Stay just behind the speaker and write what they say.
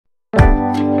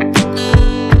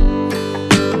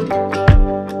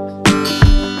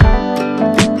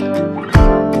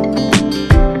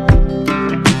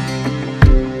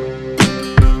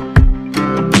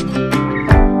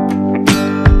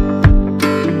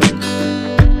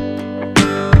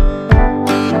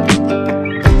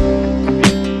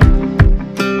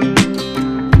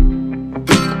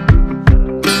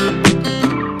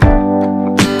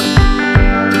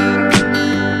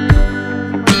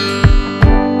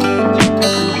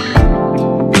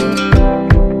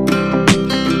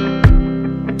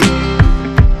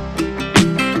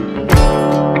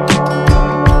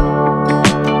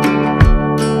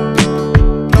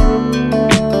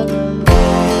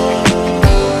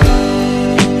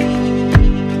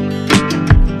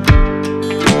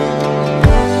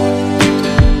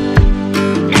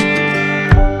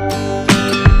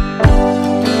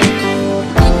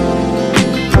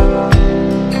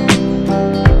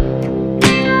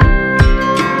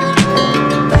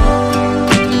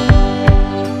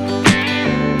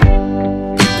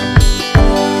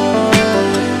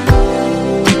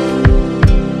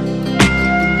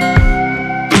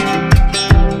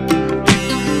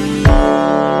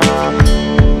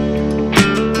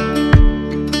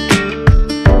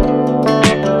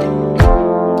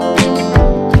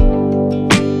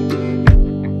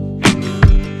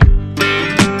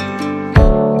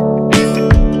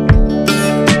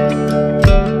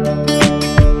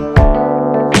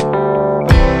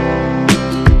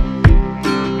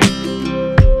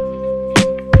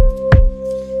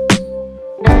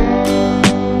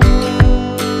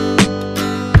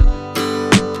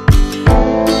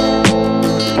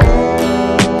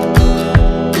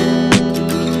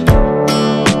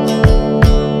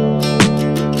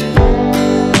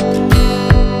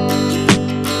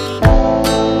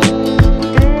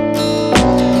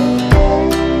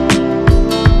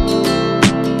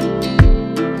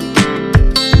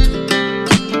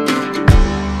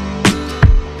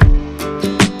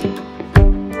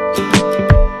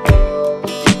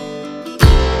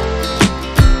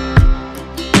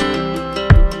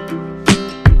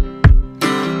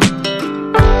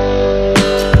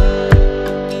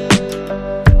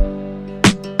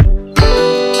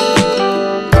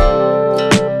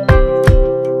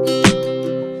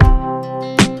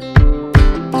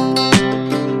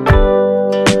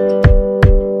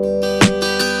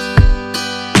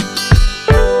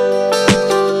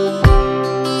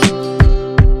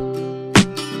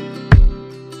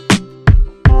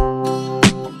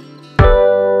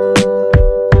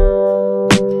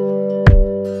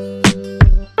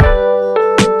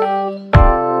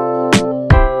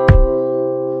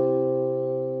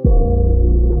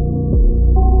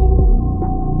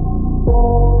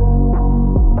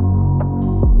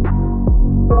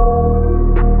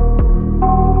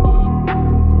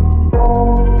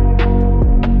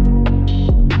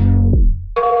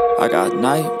I got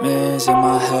nightmares in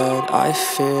my head, I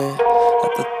fear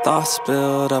that the thoughts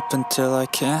build up until I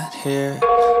can't hear,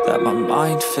 that my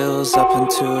mind fills up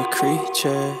into a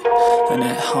creature, and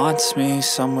it haunts me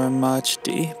somewhere much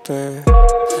deeper.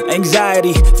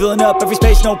 Anxiety, filling up every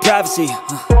space, no privacy,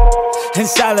 and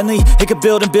silently, it could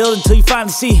build and build until you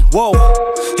finally see, whoa,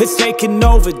 it's taking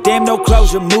over, damn no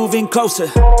closure, moving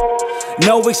closer.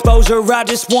 No exposure, I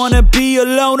just wanna be a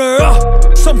loner.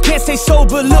 Some can't stay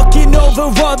sober, looking over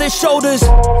all their shoulders,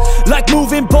 like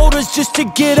moving boulders just to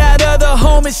get out of the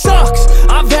home. It sucks,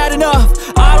 I've had enough,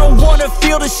 I don't wanna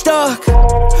feel the stuck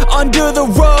under the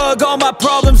rug, all my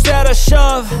problems that I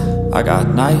shove. I got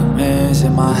nightmares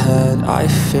in my head, I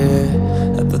fear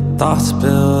that the thoughts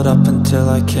build up until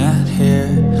I can't hear,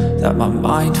 that my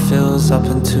mind fills up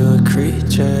into a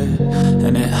creature,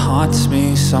 and it haunts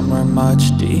me somewhere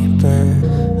much deeper.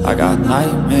 I got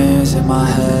nightmares in my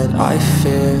head, I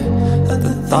fear that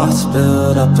the thoughts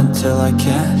build up until I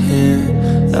can't hear,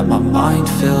 that my mind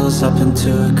fills up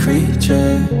into a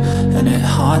creature, and it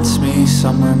haunts me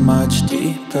somewhere much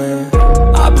deeper.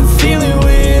 I've been feeling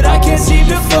weird, I can't seem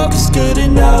to focus good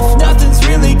enough, nothing's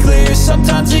really clear,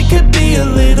 sometimes it could be a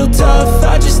little tough.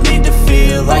 I just need to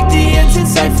feel like the end's in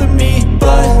sight for me,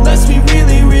 but let's be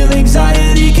really real,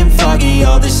 anxiety can foggy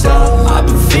all this stuff. I've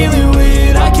been feeling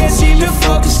weird, I can't seem to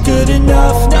focus good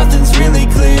enough, nothing's really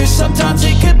clear, sometimes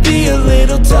it could be a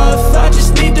little tough. I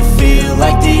just need to feel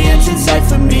like the end's in sight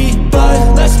for me,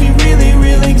 but let's be really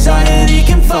real, anxiety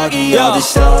can foggy all this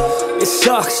stuff. It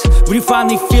sucks when you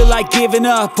finally feel like giving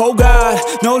up. Oh God,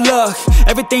 no luck,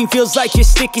 everything feels like you're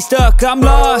sticky stuck. I'm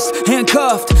lost,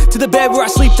 handcuffed to the bed where I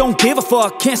sleep, don't give a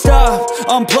fuck. Can't stop,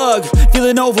 unplug,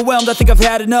 feeling overwhelmed, I think I've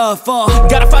had enough.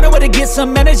 Gotta find a way to get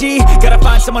some energy, gotta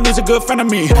find someone who's a good friend of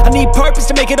me. I need purpose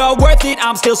to make it all worth it,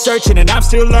 I'm still searching and I'm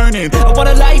still learning. I want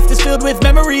a life that's filled with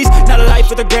memories, not a life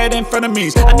with regret in front of me.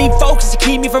 I need focus to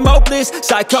keep me from hopeless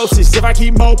psychosis if I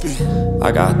keep moping.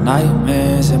 I got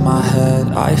nightmares in my head,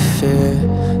 I fear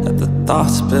that the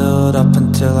thoughts build up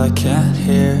until I can't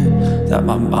hear, that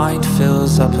my mind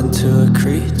fills up into a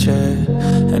creature,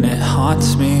 and it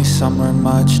haunts me somewhere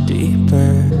much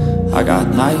deeper. I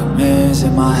got nightmares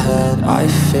in my head, I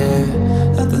fear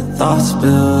that the thoughts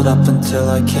build up until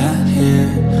I can't hear,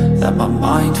 that my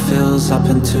mind fills up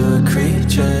into a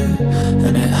creature,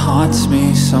 and it haunts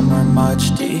me somewhere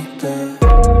much deeper.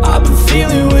 I've been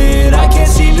feeling weird, I can't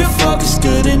seem to focus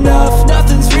good enough,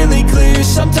 nothing's really clear,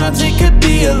 sometimes it could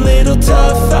be a little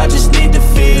tough. I just need to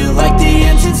feel like the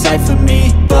end's in sight for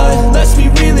me, but let's be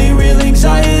really real,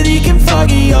 anxiety can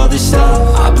foggy all this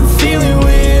stuff. I've been feeling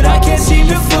weird, I can't seem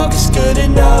to focus good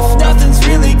enough, nothing's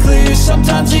really clear,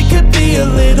 sometimes it could be a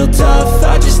little tough.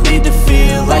 I just need to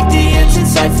feel like the end's in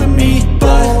sight for me,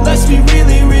 but let's be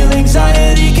really real,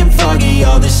 anxiety can foggy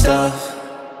all this stuff.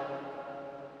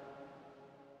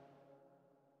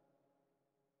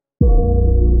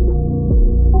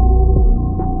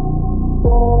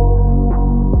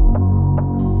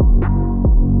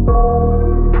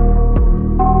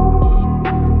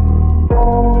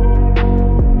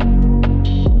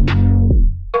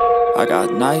 I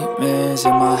got nightmares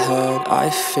in my head,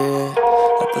 I fear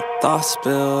that the thoughts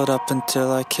build up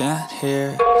until I can't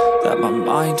hear, that my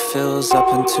mind fills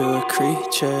up into a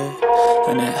creature,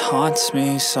 and it haunts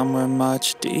me somewhere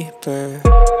much deeper.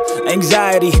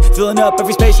 Anxiety, filling up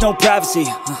every space, no privacy,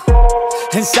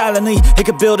 and silently, it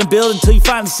could build and build until you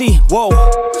finally see, whoa,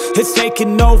 it's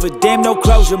taking over, damn no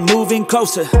closure, moving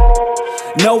closer.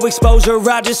 No exposure,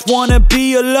 I just wanna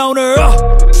be a loner.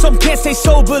 Some can't stay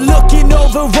sober, looking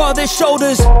over all their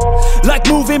shoulders, like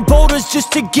moving boulders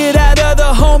just to get out of the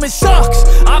home. It sucks,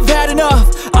 I've had enough,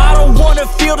 I don't wanna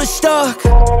feel the stuck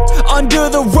under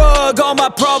the rug, all my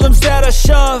problems that I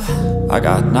shove. I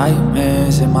got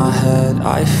nightmares in my head,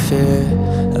 I fear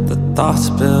that the thoughts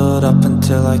build up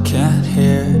until I can't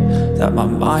hear, that my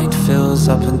mind fills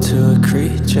up into a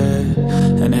creature,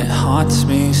 and it haunts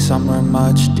me somewhere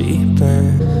much deeper.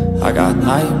 I got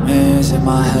nightmares in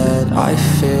my head, I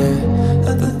fear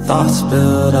that the thoughts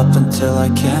build up until I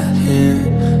can't hear,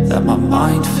 that my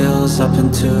mind fills up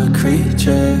into a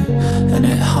creature, and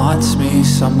it haunts me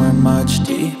somewhere much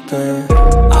deeper.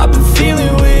 I've been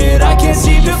feeling weird, I can't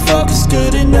seem to focus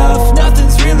good enough,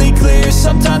 nothing's really clear,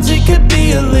 sometimes it could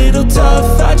be a little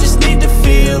tough. I just need to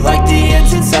feel like the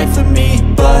end's in sight for me,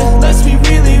 but let's be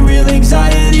really real,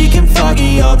 anxiety can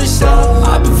foggy all this stuff.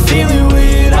 I've been feeling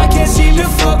weird, I can't seem to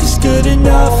focus good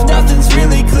enough, nothing's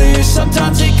really clear,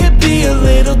 sometimes it could be a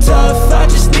little tough. I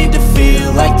just need to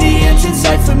feel like the end's in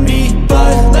sight for me,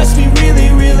 but let's be really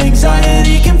real,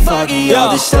 anxiety can foggy foggy,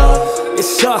 all this stuff. It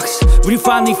sucks when you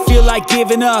finally feel like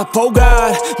giving up. Oh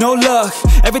God, no luck.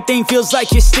 Everything feels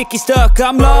like you're sticky stuck.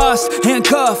 I'm lost,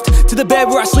 handcuffed to the bed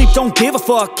where I sleep. Don't give a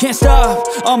fuck, can't stop.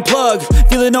 Unplug,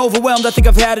 feeling overwhelmed. I think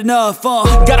I've had enough.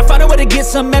 Gotta find a way to get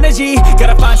some energy.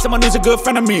 Gotta find someone who's a good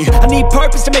friend of me. I need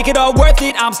purpose to make it all worth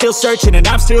it. I'm still searching and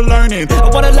I'm still learning. I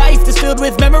want a life that's filled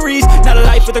with memories, not a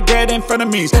life with regret and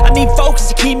frenemies. I need focus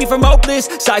to keep me from hopeless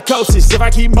psychosis if I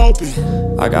keep moping.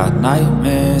 I got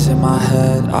nightmares in my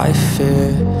head. I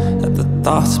fear that the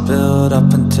thoughts build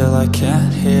up until I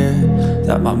can't hear,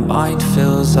 that my mind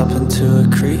fills up into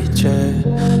a creature,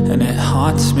 and it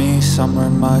haunts me somewhere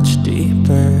much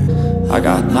deeper. I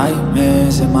got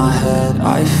nightmares in my head.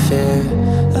 I fear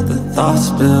that the thoughts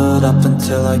build up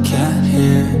until I can't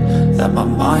hear, that my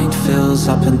mind fills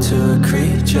up into a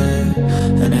creature,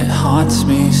 and it haunts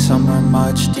me somewhere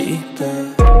much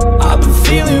deeper. I've been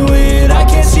feeling weird, I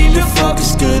can't seem to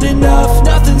focus good enough.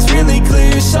 Nothing's really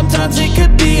clear, sometimes it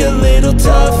could be a little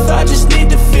tough. I just need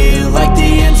to feel like the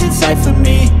end's in sight for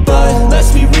me, but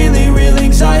let's be really real,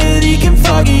 anxiety can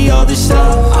foggy all this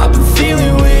stuff. I've been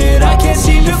feeling weird, I can't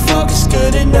seem to focus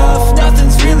good enough.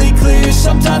 Nothing's really clear,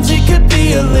 sometimes it could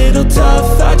be a little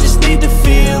tough. I just need to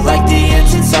feel like the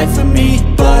end's in sight for me,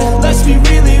 but let's be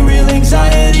really real,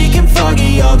 anxiety can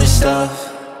foggy all this stuff.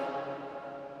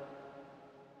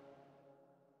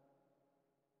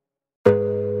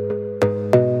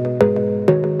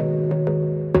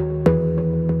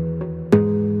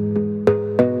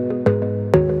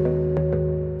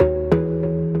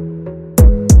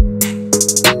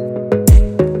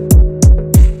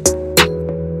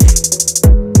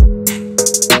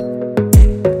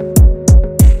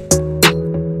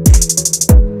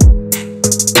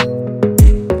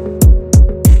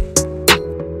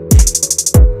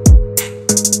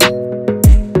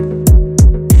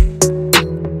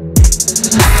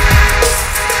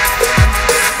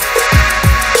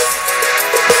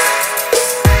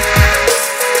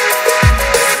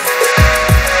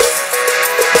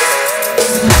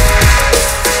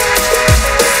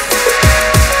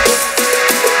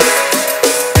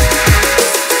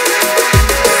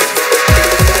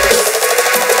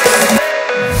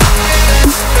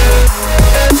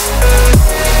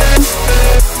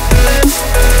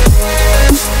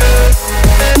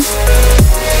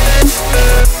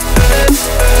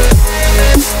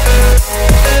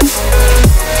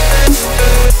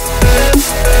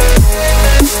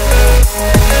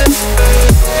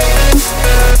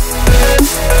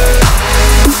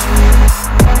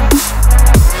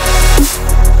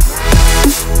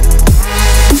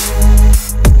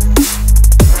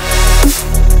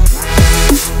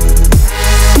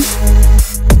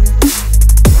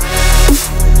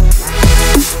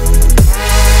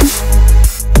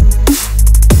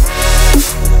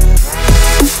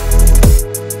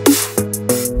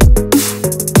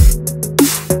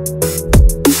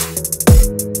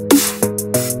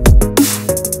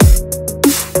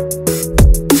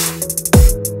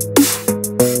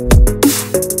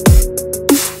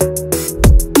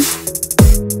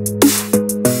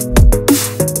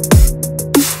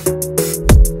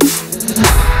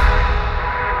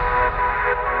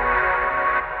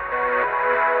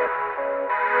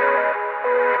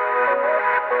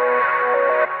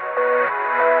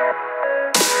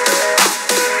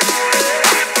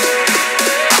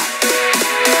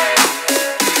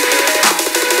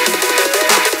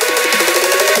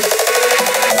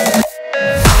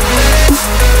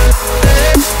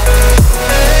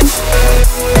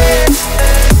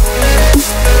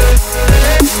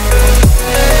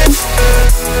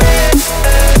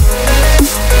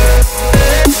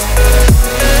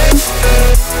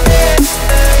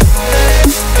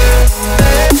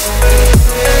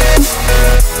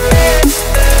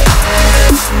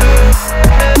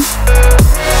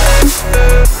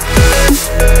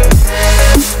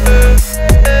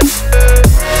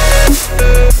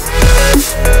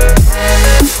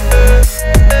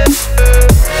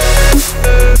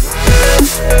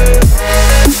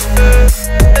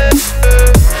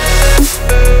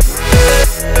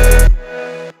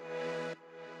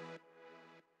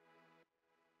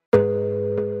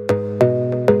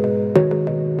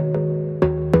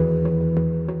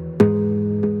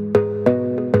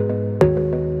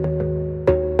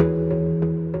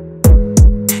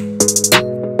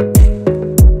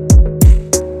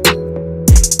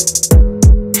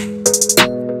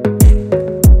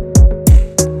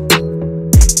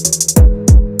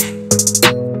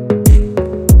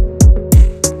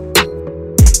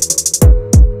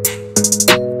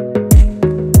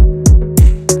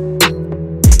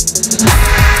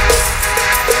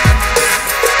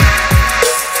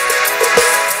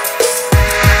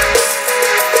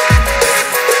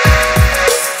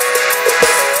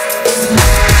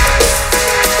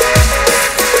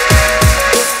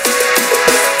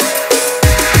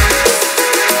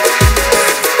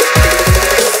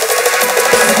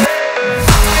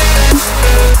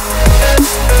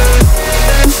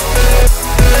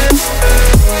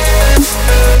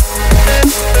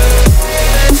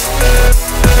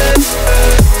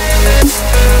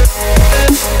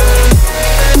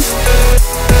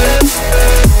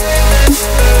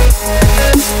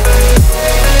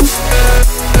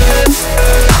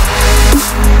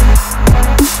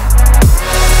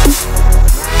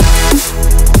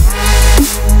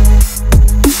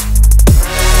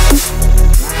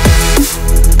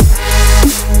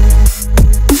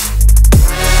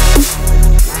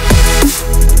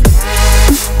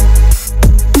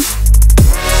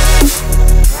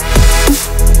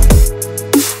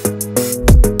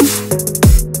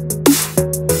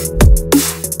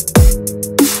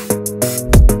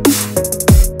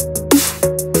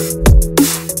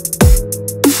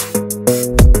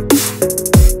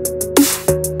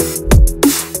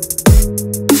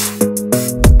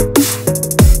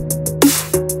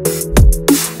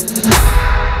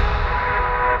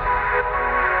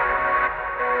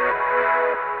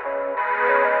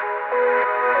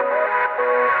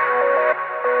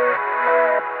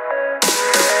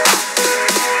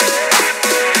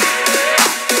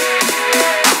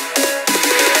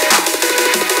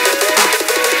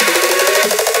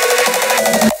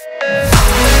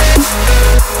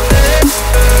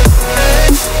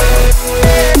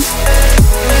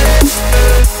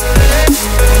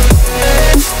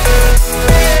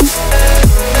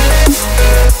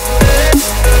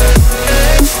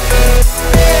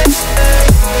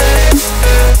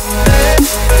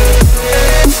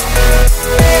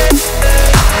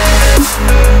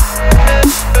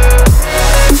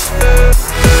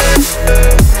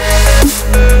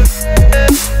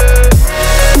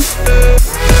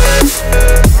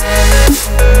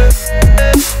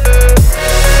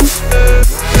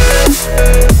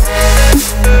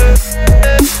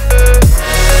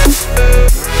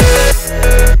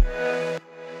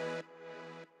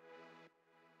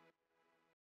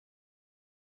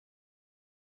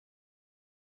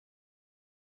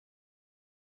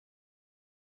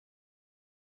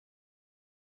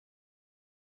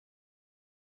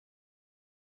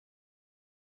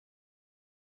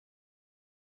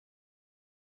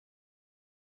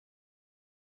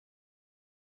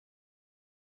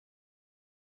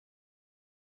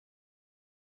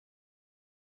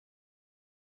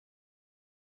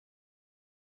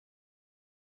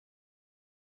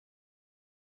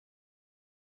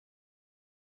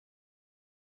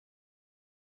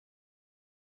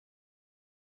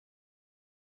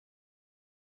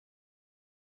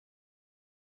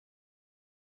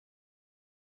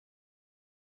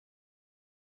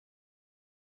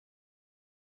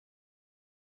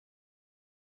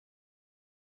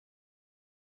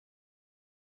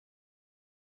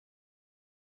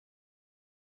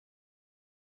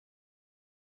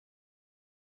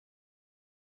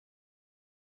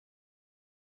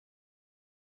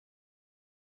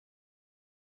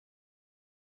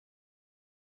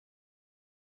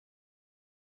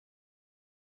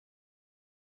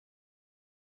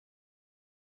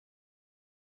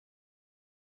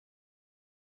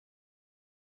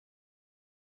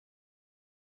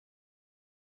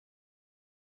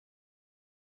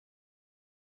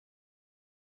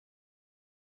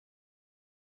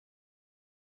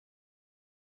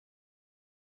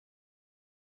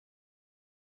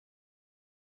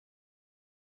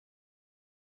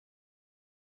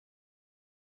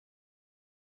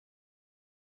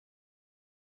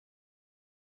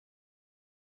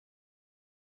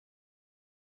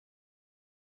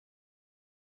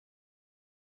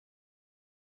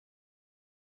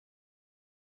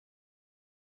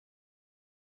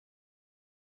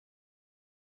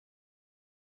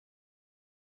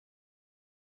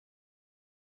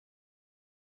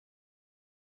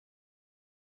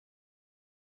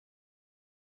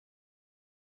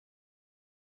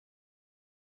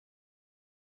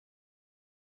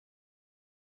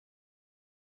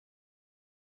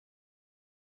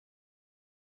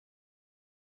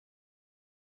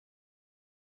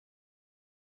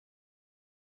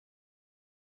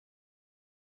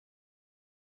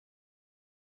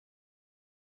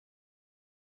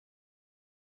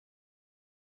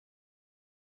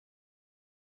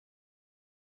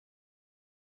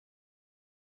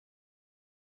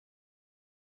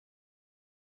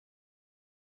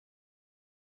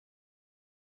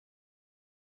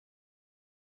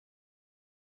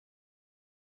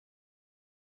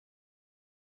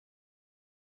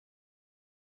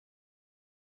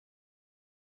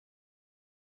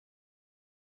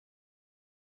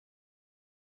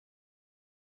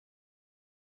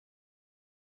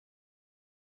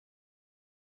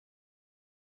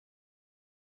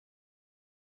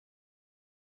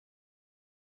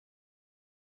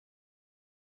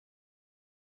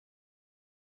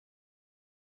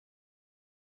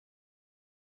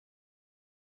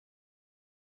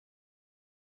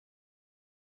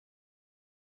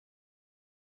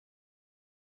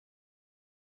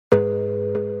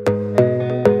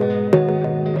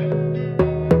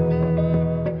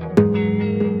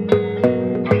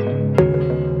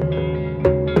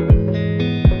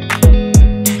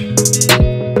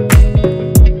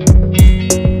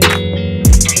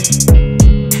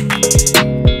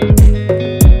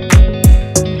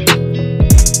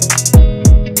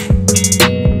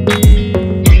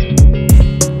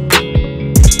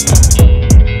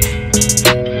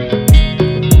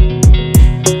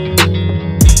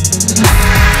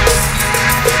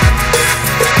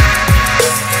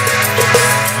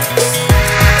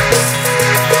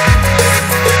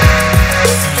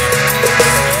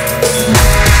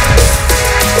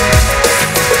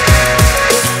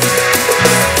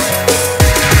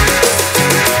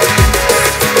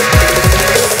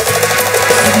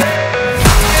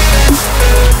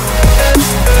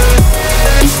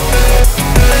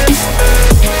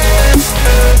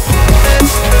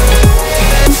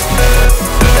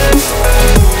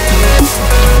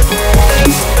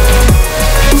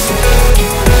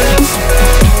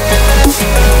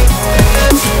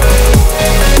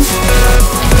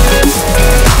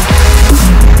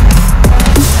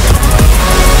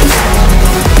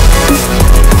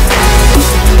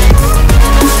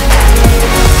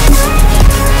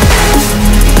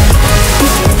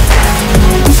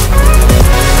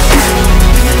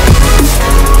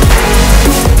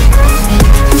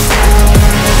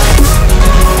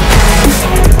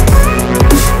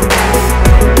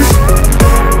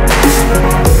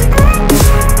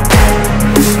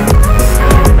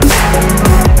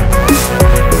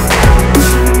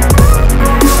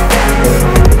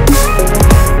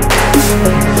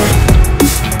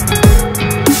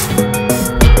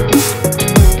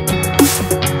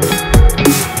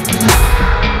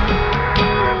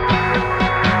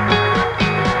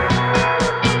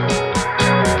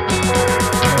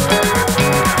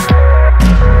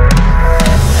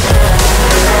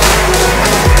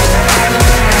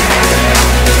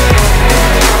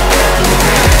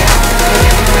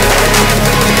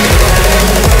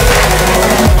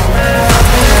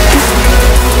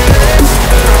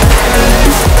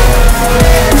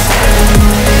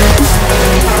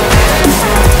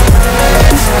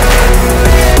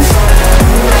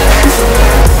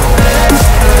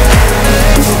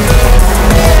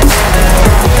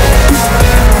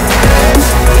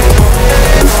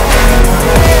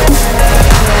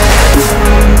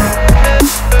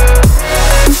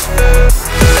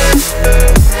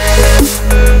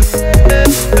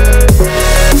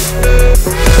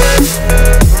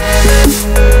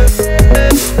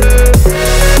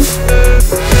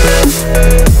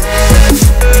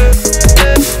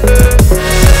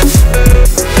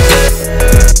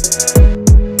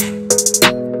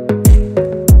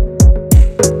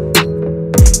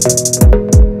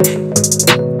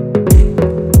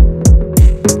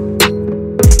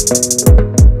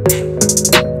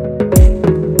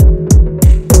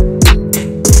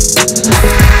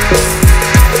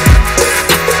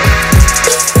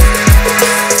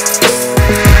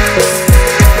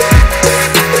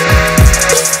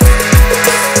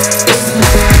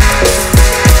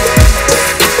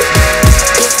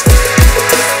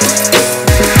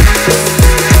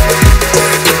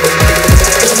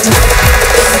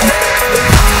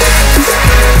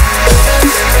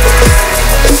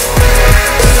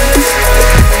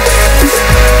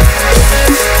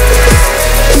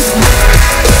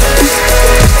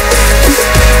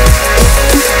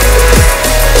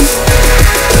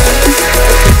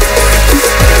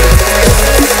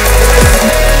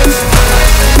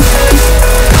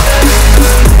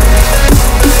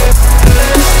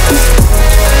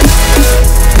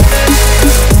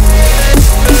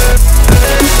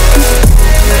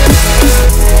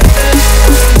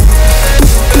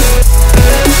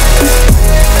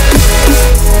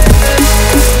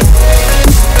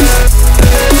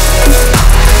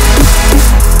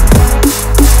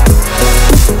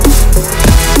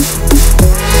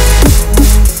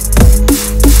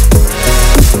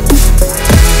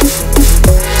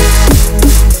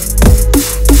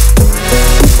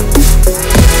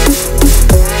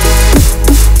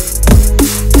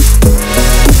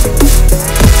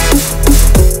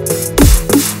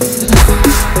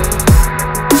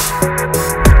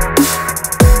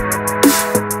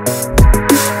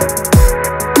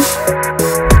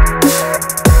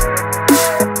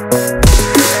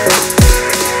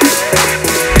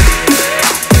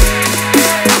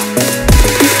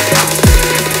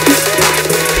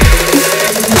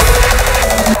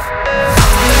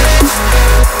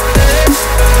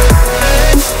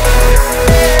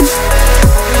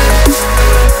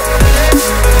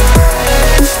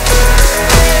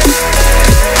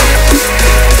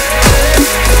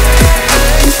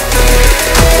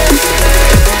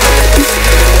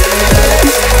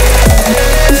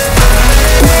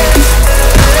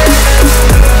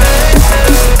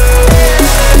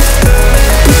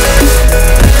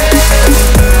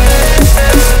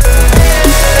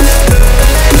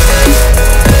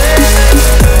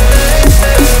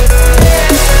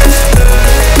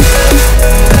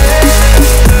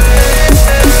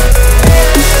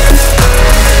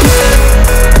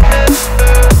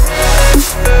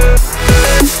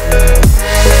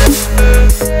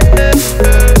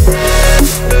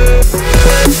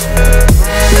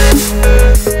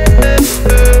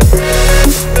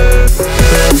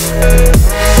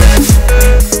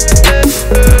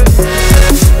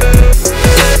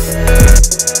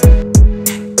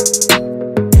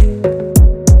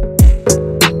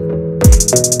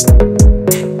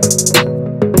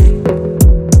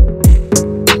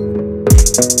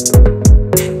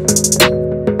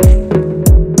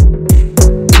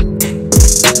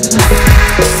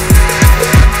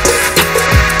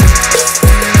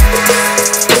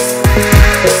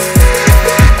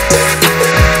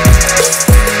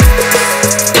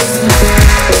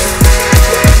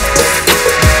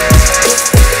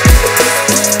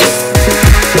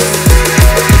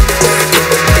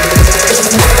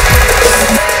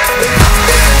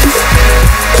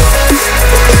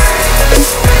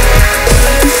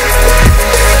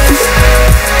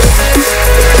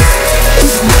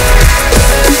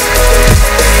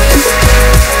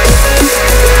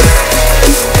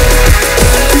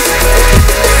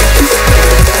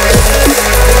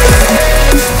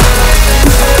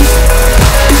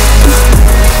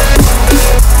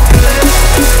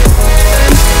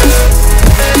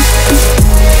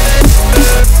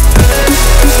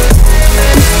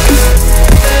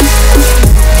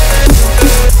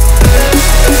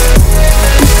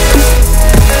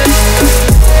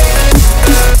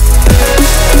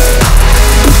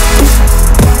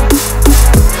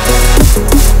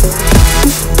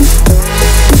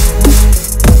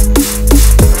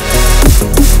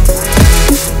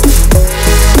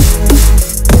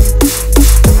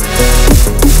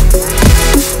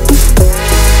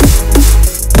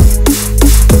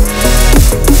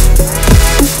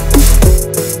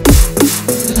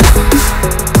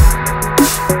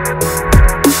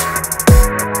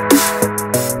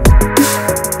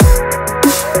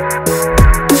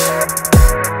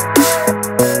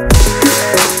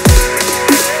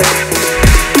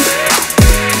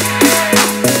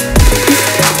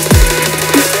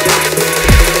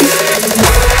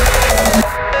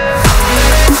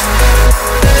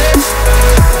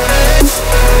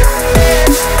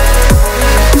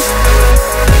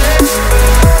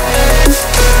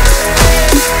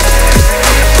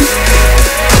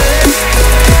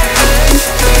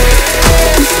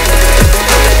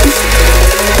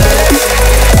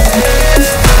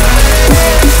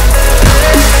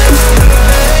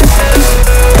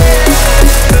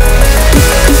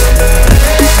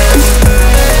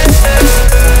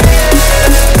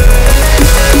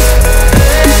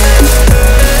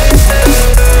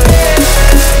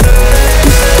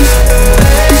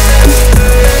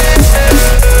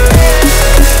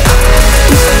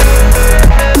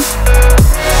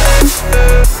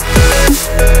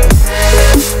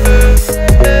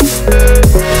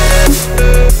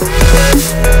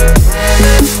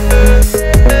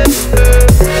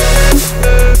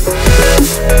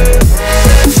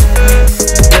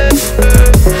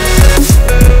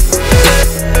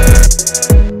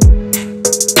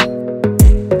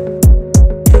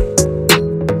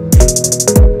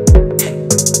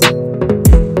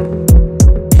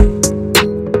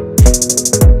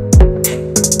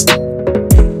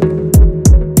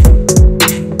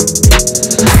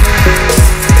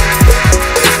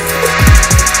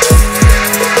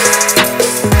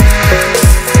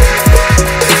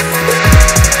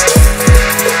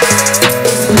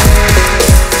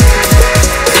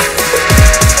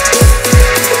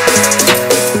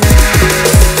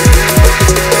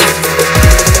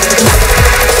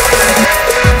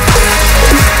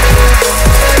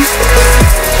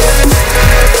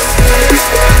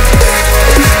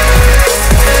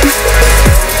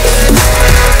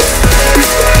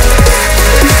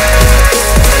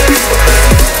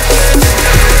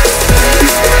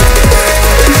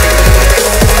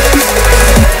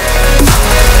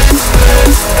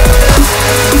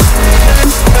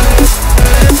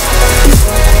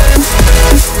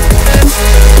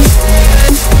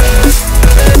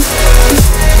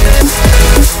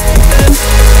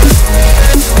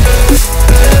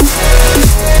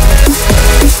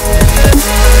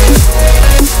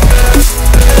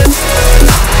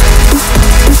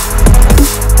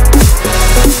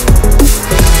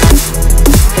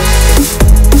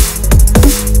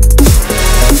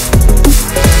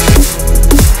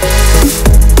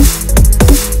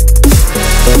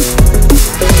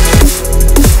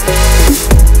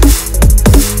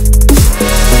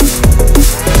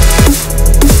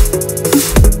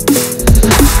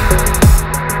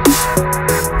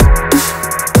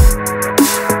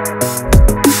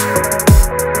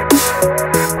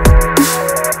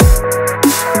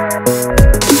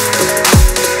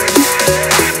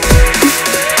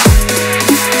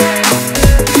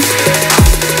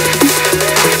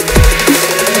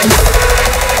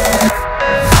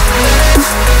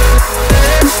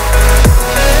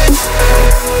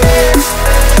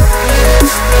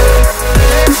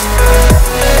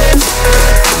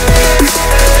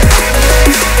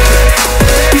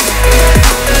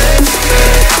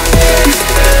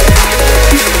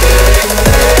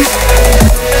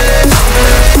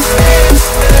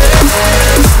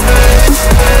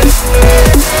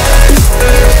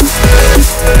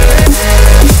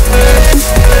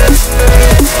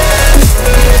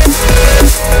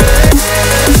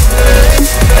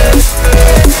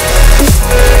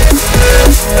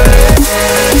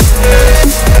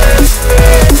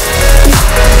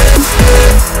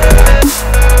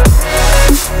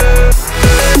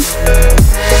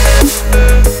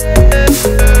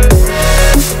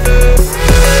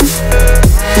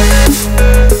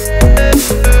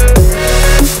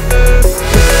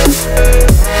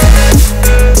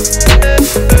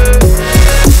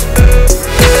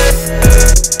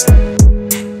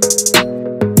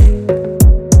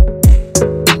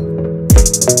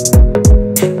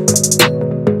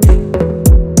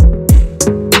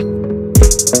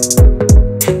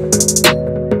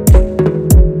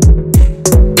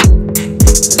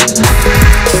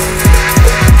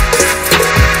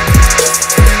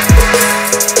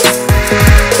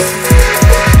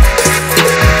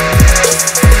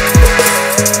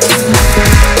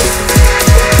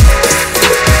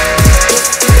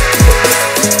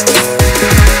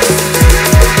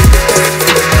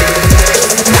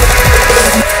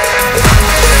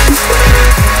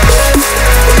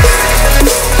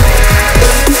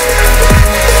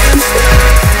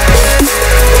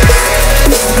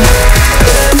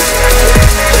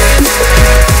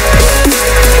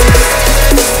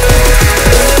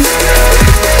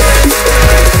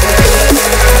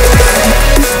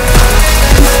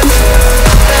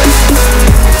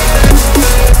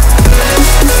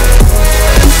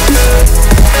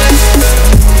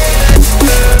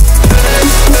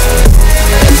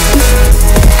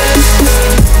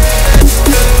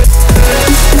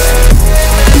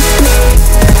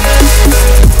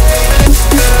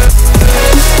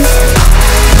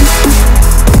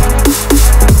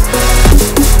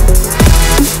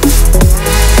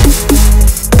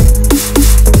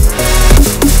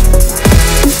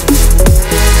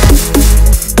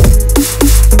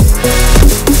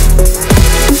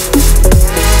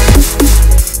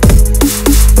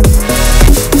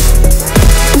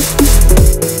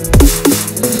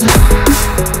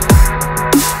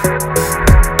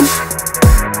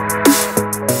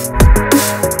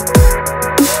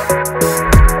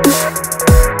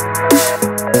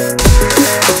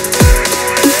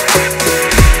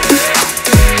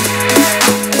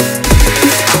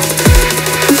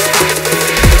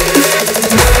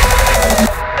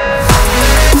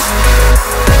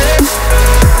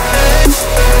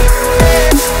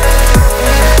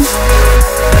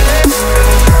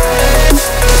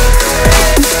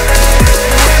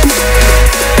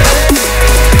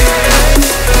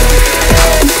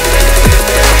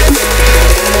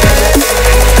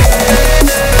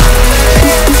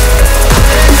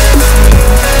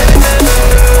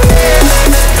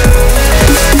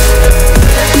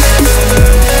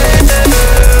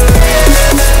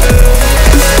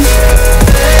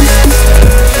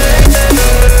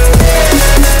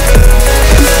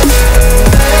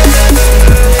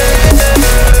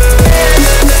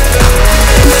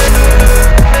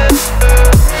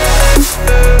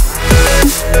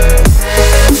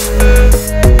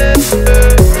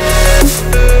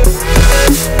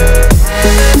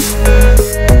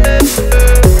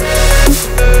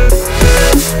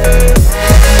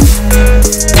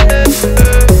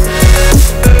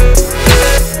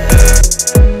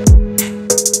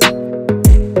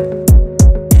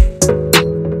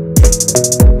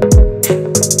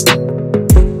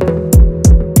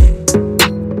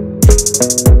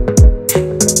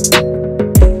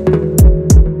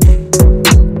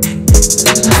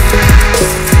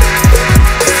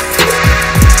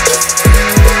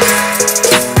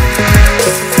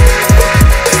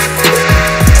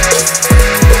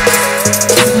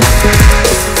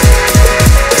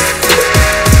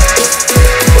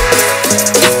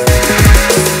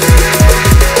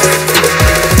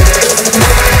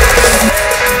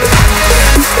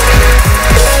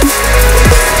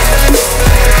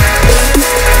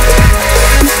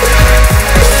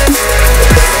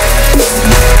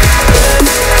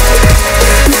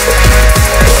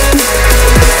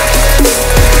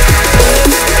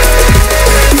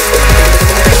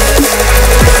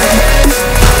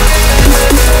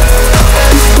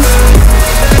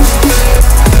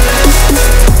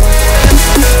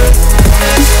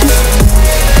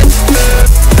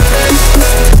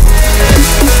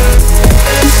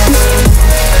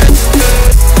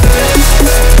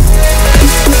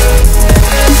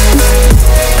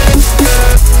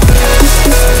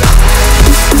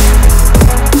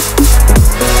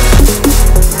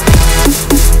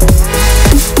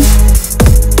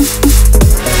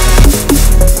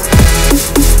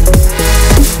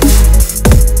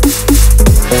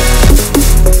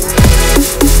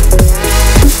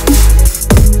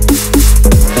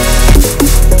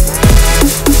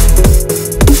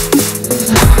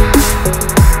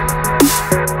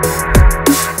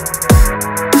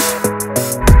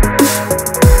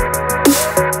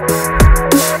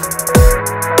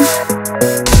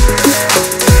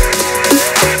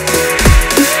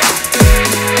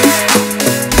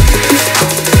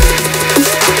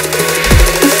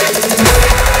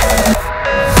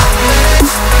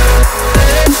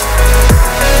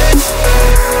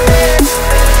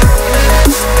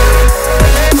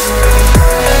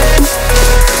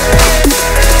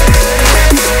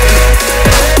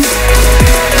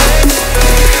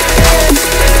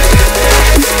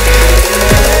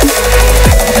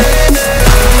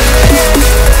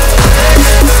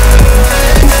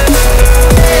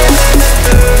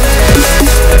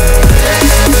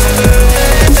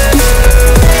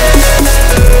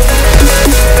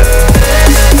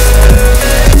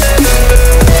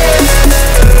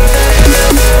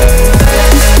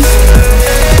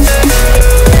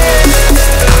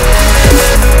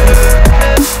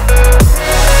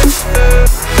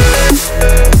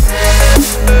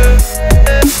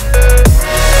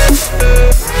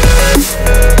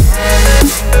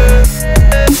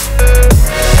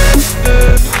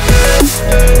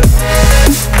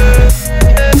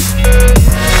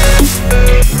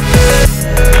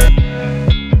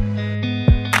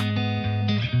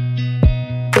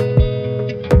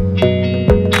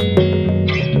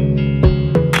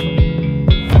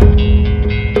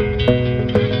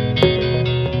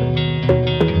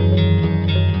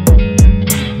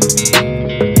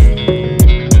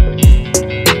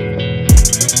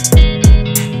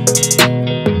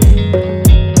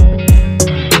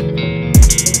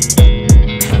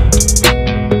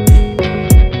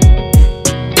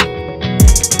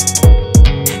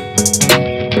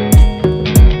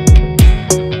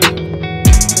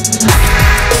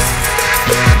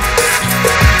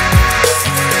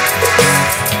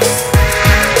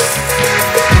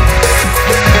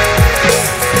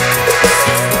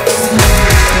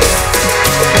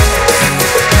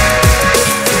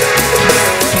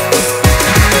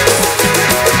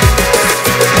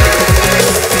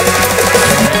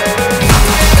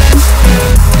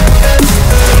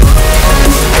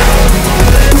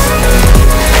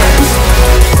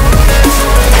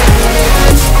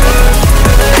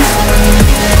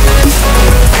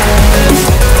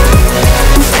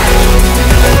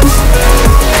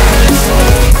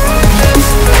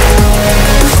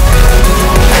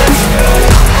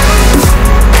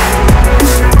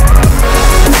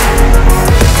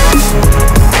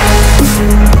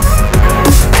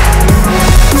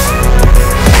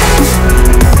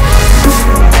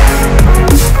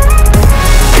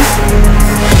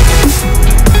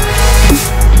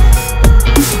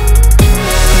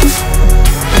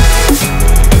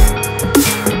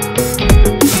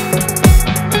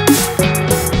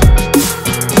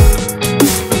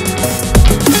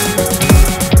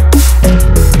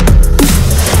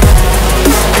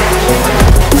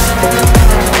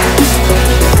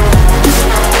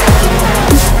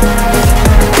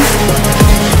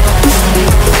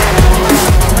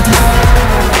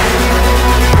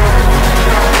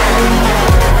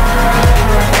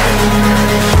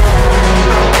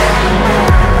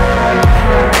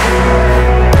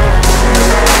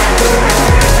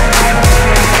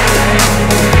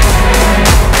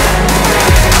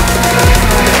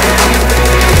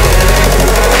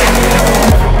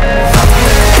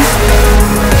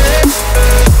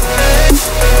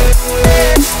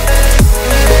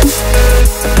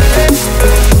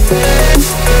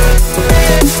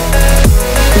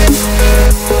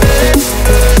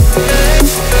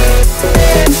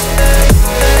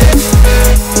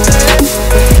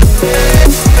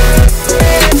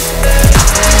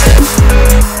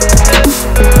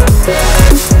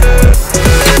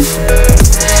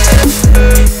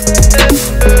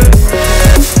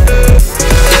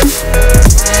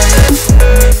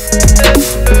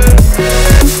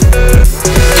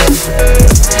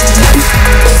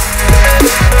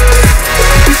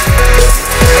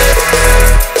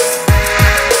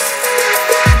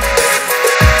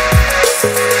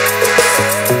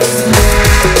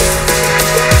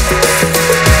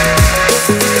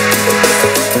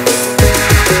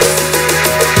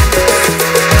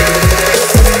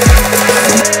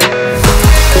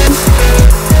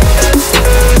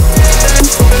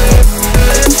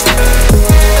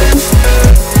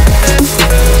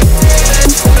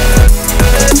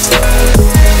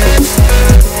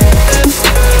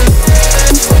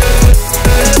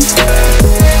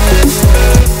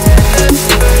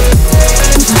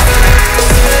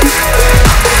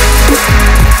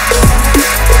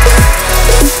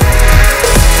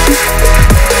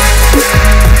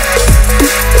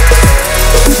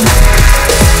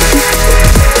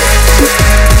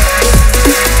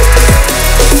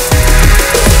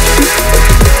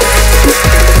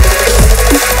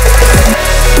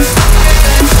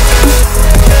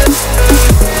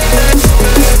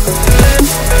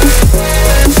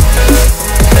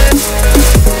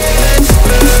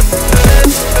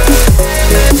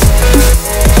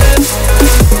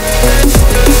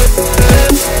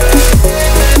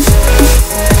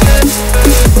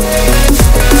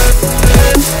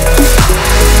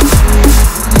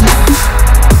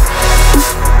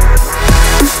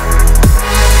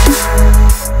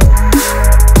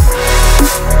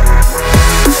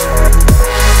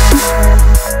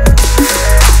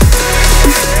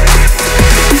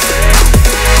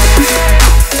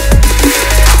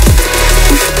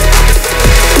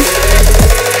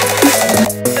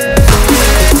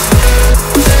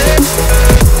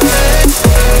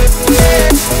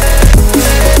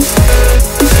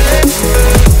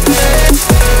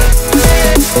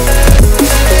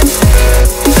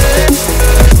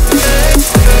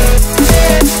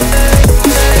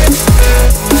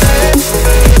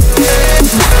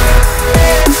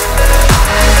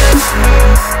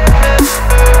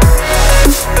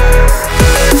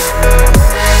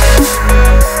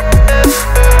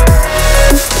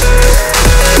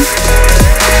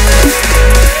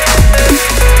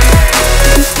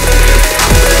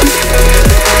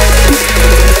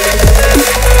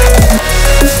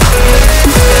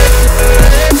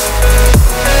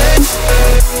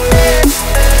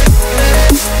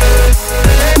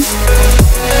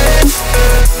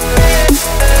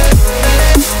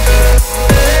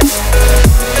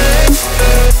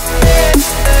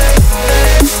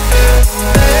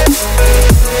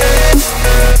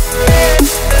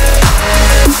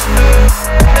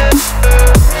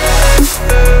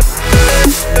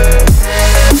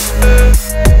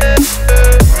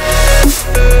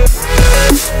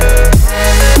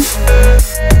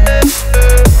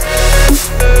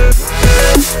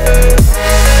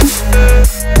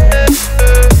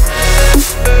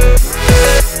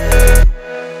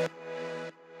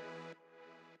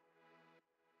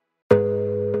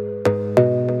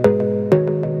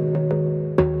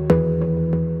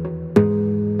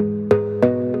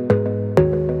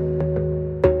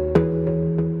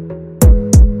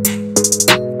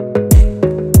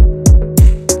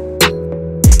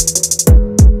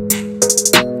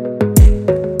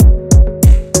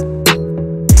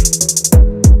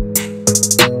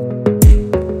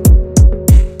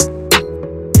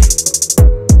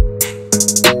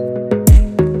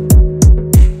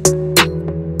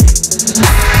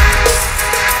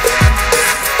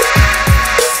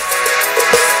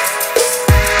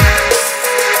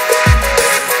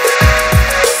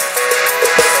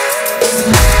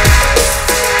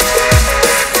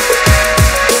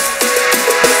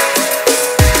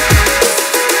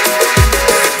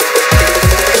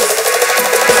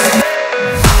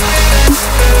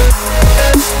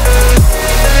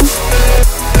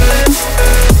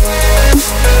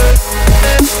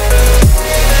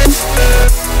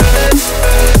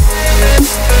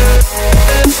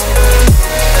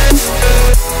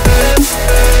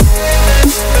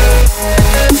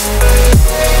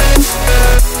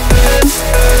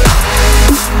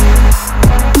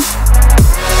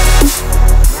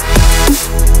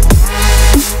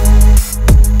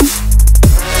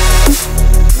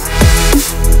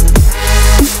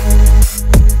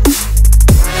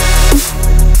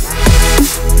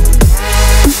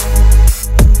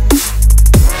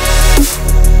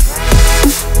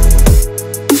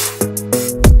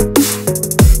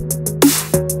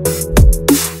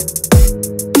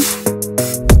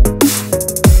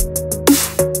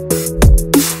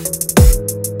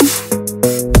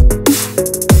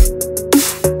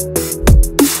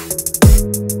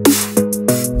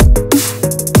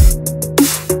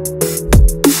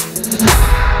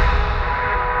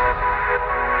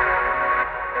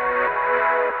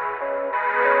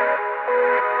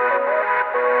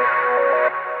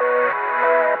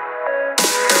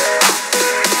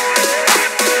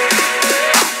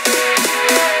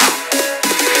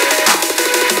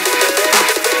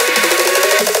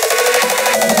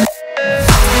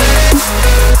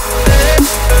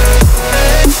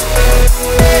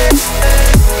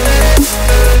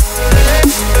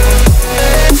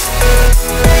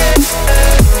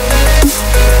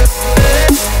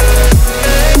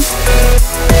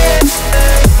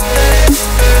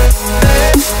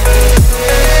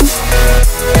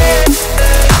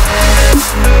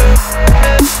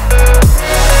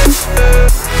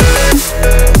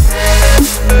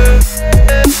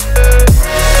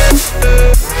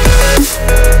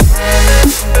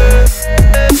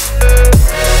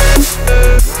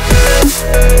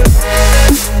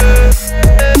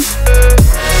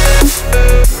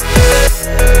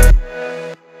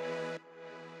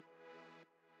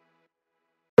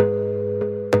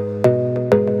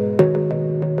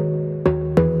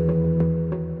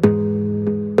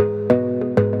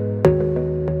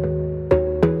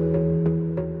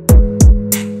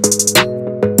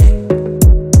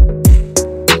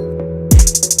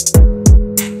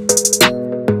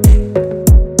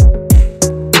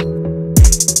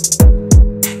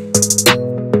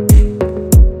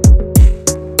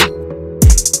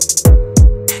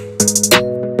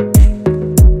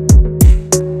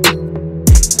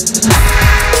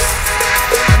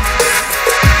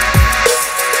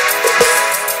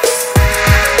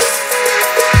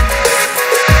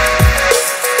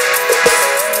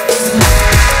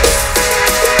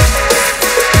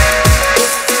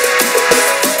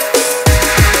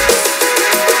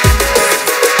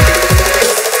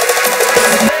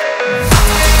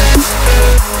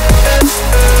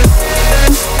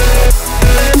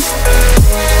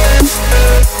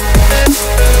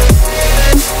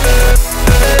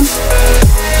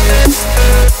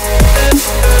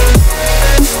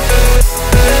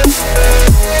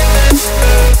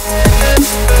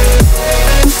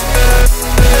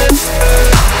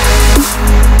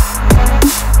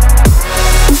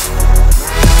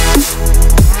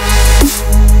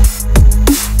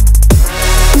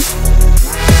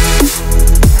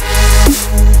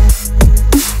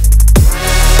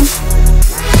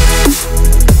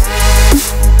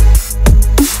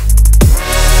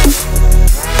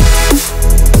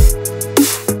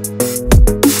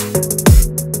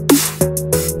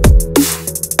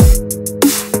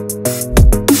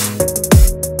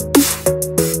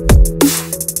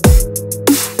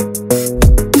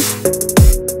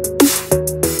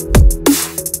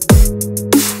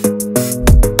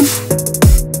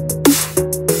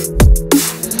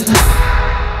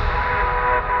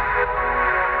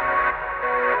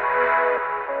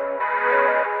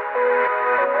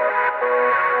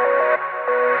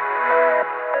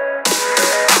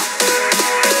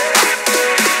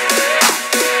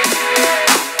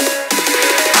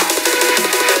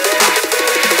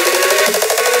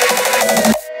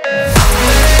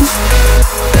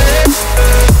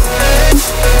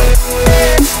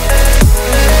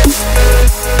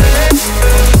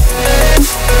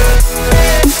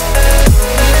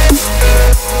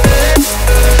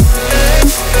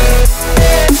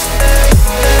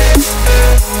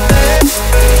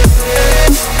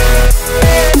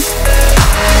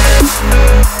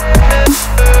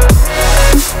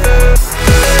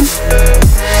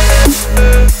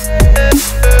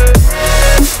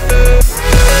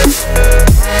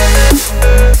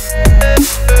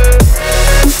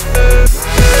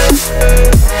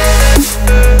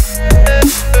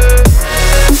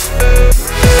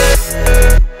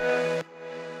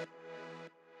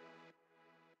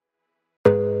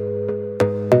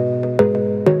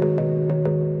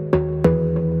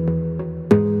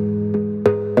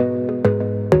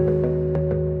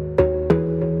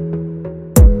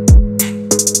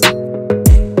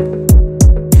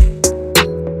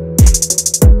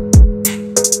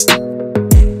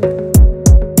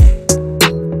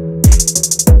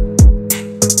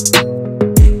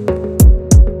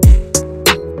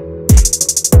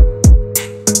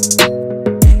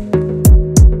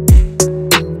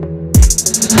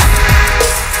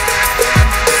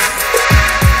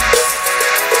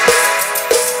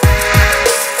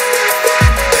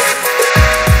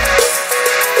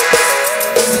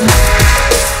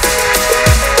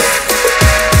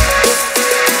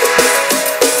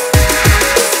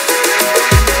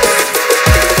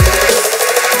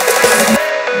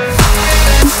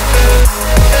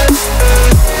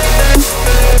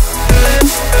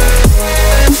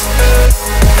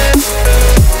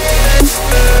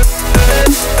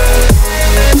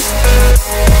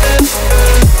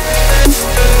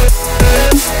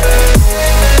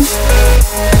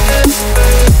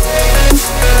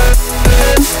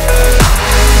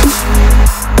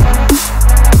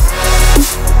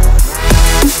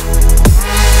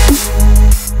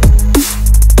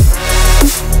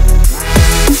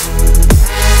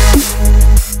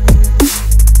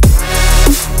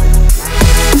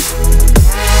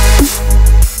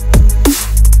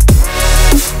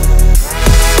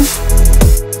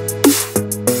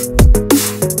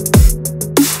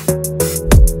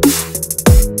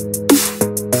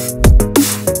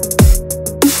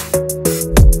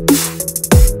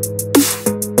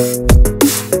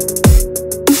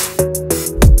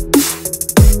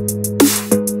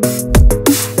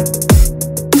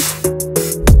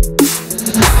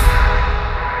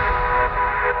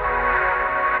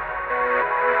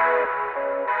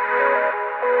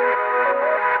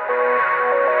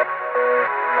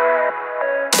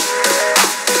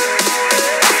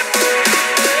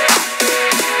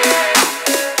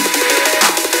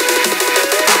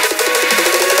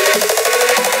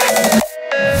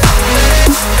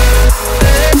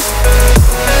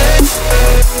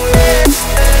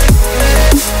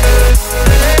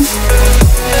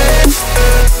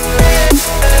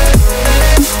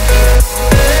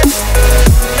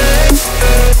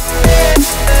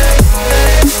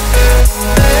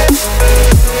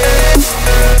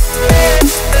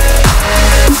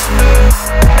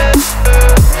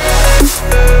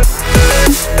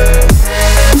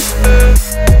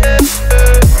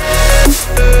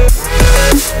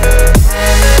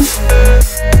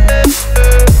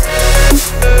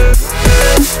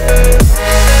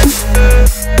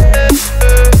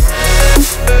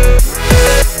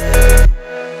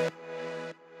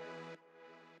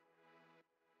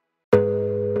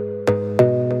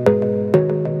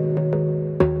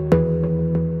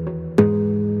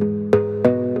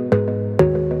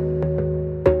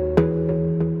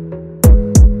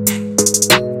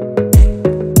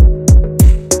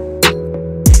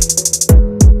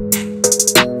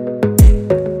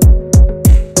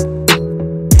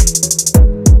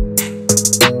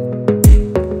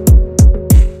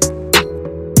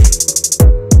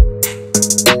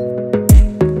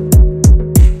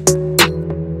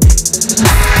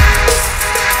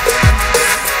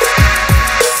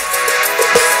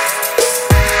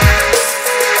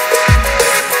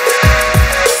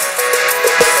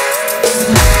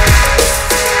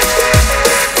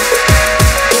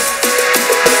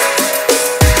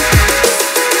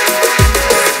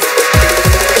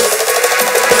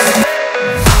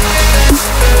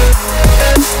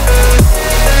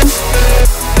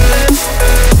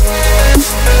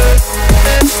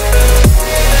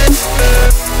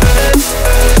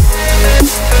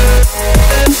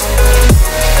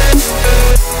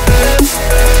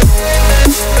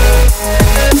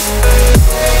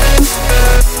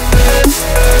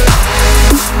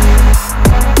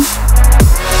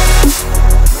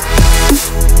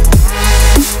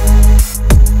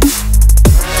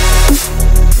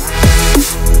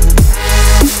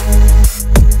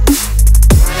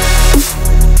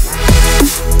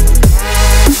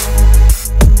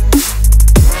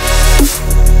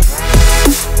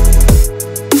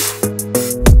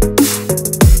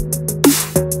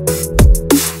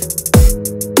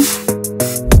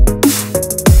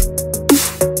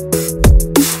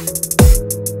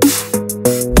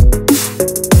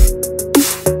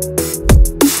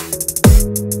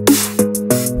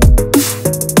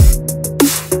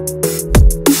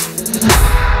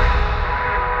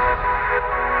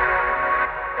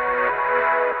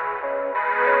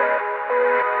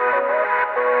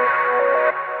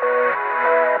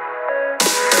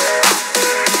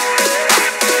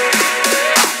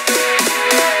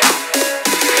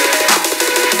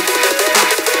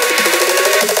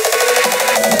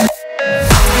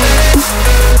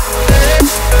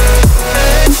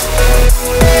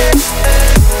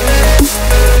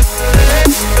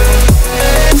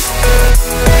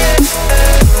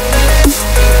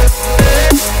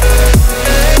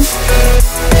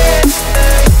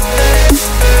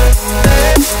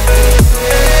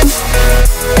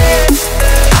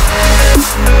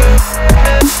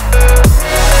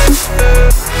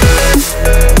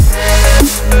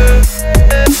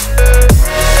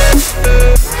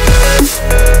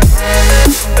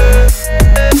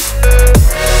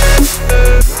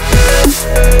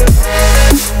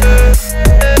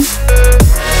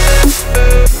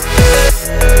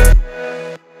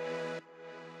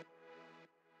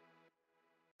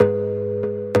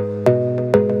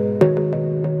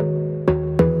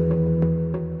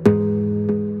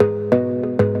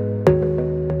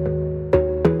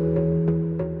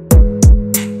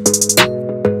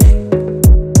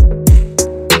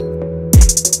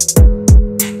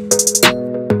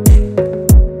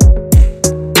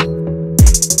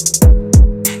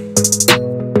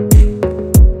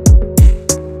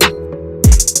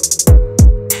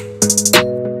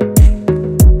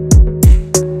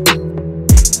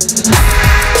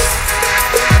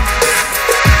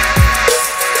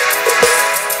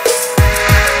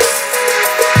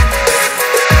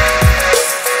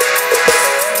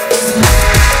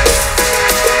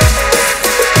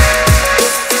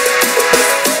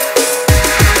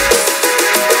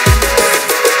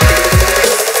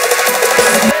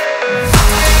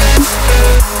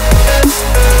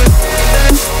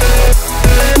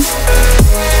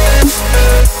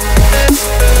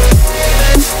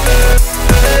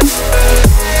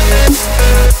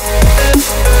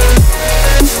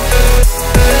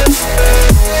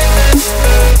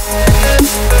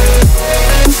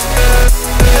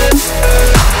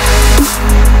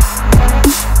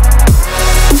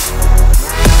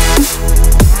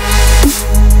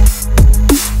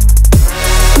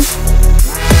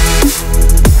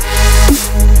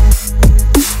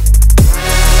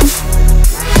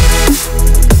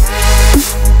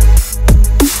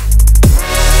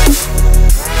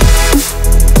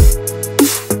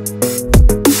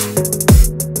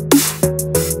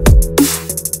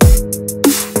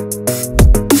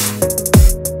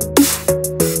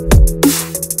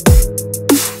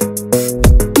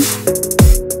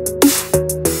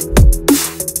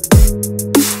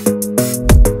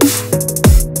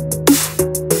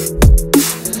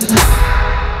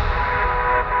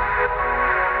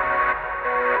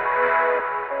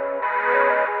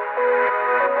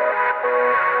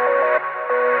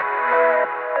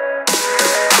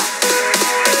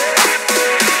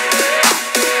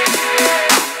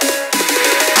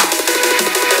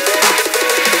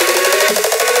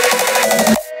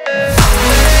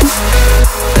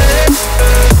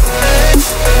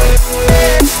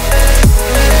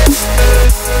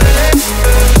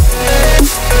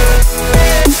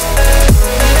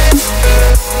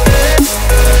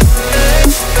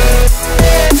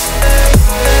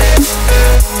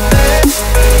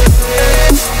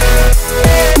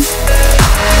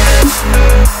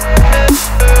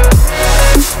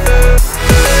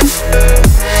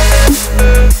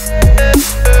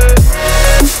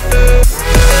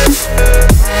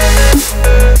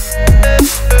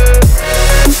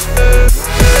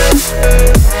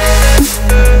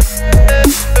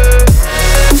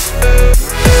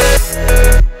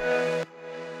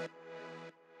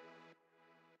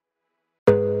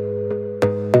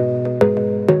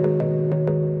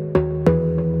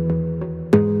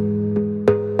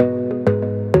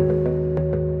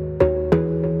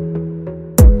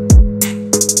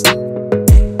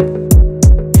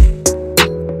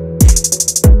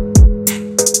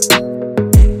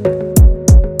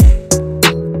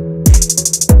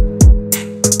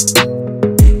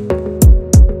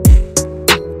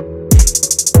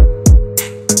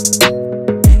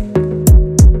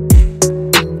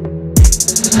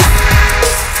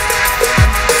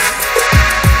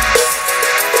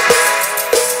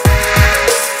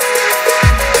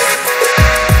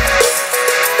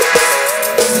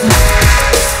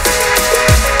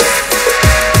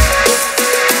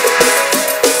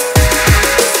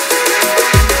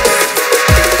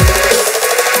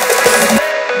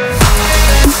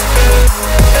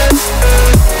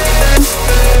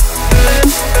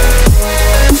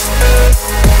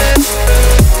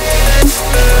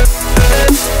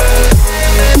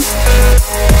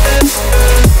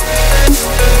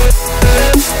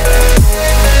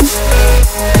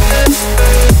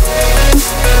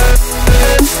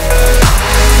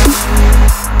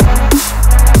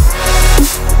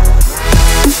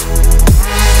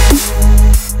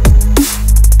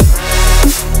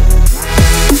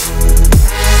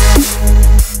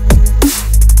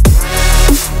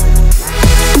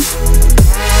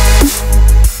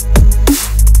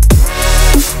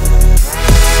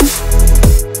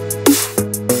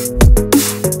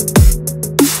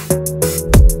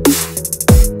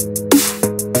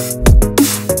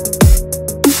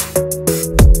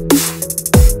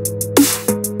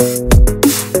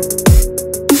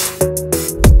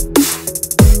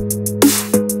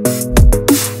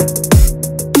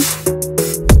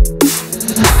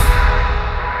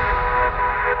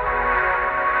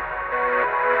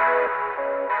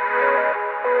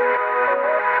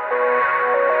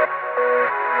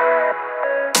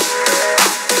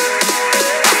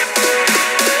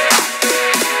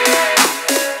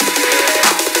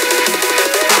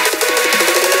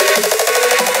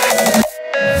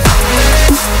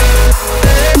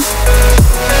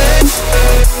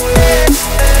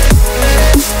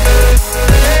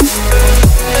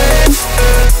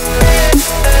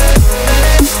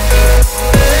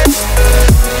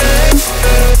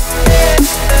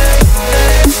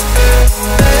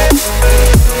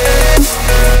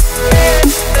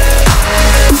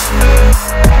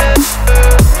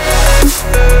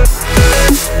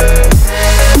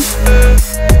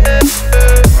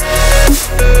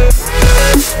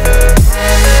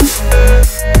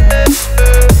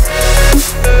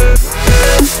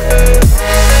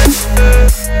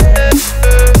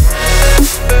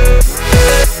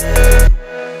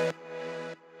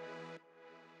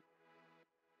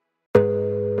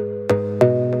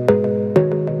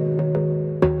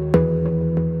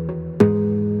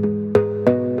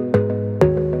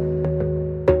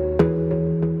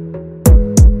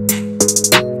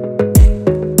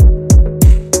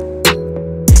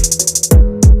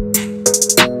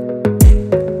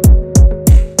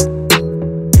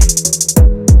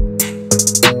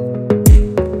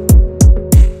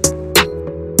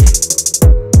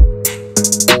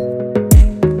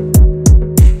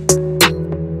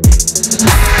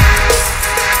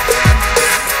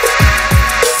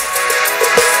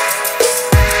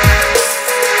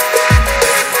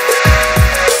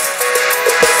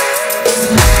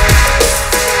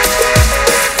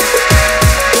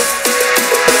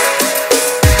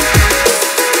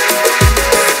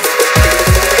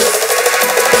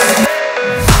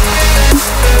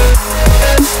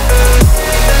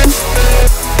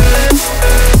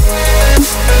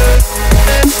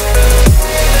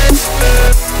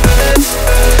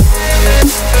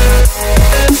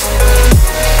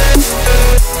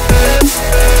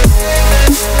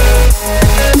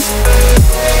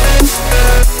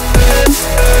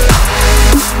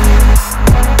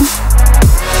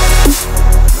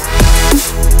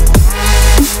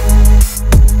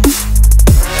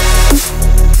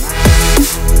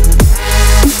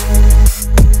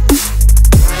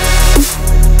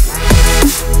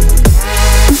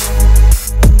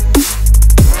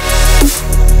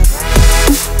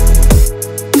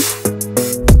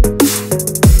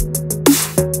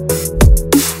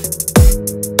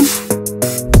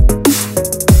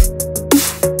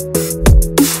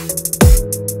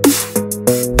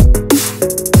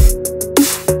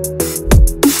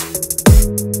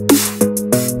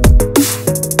 love.